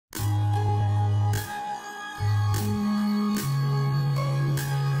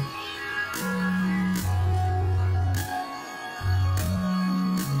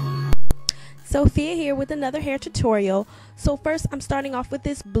Sophia here with another hair tutorial. So first I'm starting off with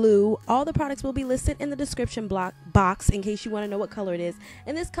this blue. All the products will be listed in the description box in case you want to know what color it is.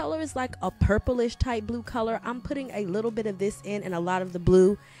 And this color is like a purplish type blue color. I'm putting a little bit of this in and a lot of the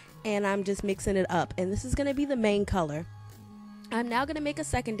blue, and I'm just mixing it up. And this is going to be the main color. I'm now going to make a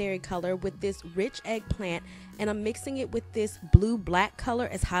secondary color with this rich eggplant, and I'm mixing it with this blue black color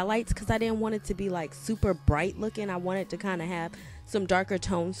as highlights because I didn't want it to be like super bright looking. I wanted to kind of have some darker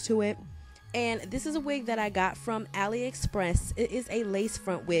tones to it. And this is a wig that I got from AliExpress. It is a lace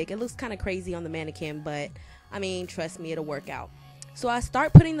front wig. It looks kind of crazy on the mannequin, but I mean, trust me, it'll work out. So I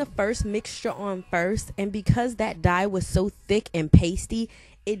start putting the first mixture on first, and because that dye was so thick and pasty,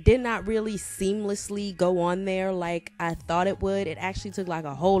 it did not really seamlessly go on there like I thought it would. It actually took like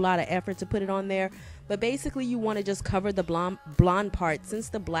a whole lot of effort to put it on there. But basically you want to just cover the blonde part. Since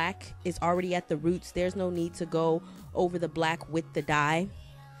the black is already at the roots, there's no need to go over the black with the dye.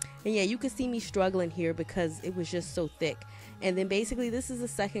 And yeah, you can see me struggling here because it was just so thick. And then basically this is the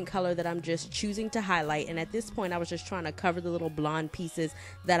second color that I'm just choosing to highlight. And at this point I was just trying to cover the little blonde pieces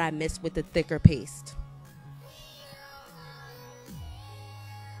that I missed with the thicker paste.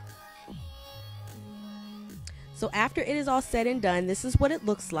 So after it is all said and done, this is what it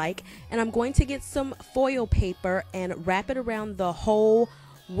looks like. And I'm going to get some foil paper and wrap it around the whole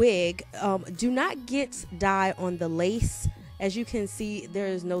wig. Do not get dye on the lace. As you can see, there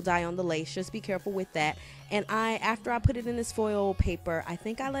is no dye on the lace. Just be careful with that. And after I put it in this foil paper, I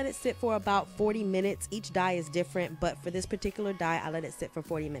think I let it sit for about 40 minutes. Each dye is different, but for this particular dye, I let it sit for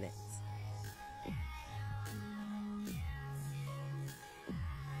 40 minutes.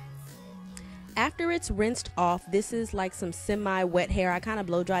 After it's rinsed off, this is like some semi-wet hair. I kind of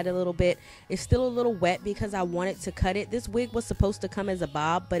blow dried it a little bit. It's still a little wet because I wanted to cut it. This wig was supposed to come as a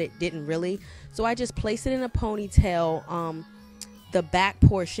bob, but it didn't really. So I just placed it in a ponytail, the back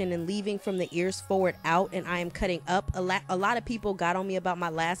portion, and leaving from the ears forward out, and I am cutting up. A lot of people got on me about my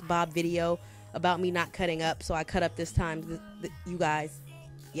last bob video about me not cutting up, so I cut up this time, you guys.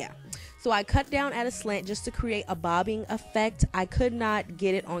 Yeah. So I cut down at a slant just to create a bobbing effect. I could not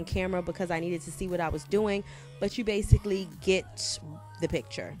get it on camera because I needed to see what I was doing, but you basically get the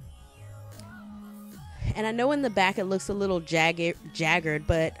picture. And I know in the back it looks a little jagged,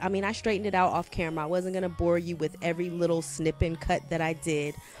 but I mean, I straightened it out off camera. I wasn't going to bore you with every little snip and cut that I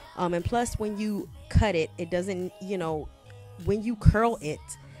did. And plus, when you cut it, it doesn't, you know, when you curl it,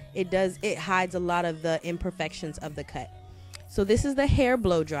 it hides a lot of the imperfections of the cut. So this is the hair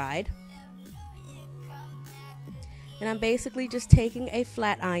blow dried. And I'm basically just taking a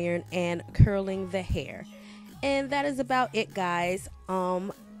flat iron and curling the hair. And that is about it, guys.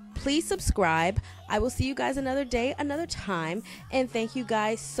 Please subscribe. I will see you guys another day, another time. And thank you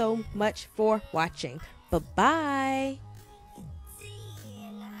guys so much for watching. Bye-bye.